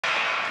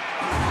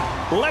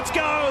Let's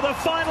go, the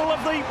final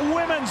of the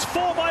women's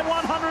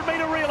 4x100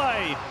 meter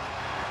relay.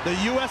 The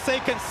USA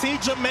can see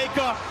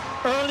Jamaica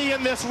early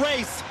in this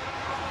race.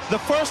 The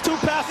first two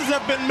passes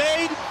have been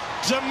made.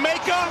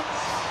 Jamaica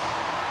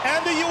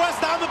and the US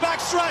down the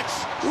back stretch.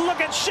 Look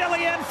at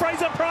Shelly-Ann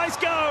Fraser-Price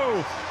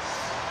go.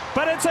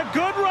 But it's a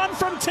good run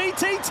from T.T.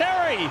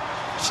 Terry.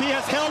 She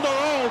has held her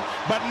own,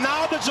 but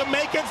now the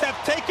Jamaicans have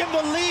taken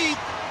the lead.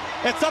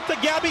 It's up to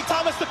Gabby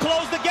Thomas to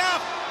close the gap.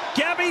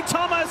 Gabby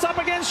Thomas up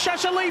against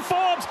Shasha-Lee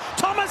Forbes.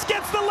 Thomas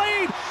gets the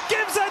lead,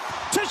 gives it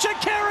to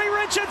Sha'Carri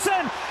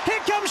Richardson.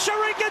 Here comes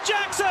Shericka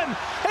Jackson.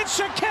 It's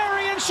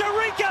Sha'Carri and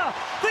Shericka.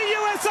 The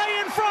USA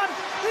in front.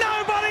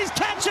 Nobody's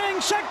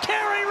catching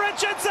Sha'Carri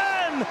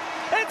Richardson.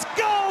 It's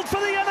gold for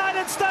the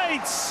United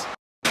States.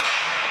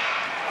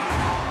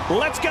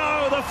 Let's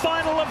go, the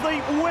final of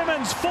the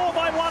women's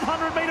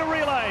 4x100 meter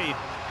relay.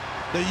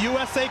 The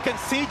USA can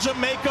see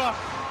Jamaica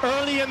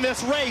early in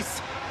this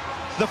race.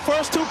 The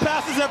first two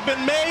passes have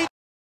been made.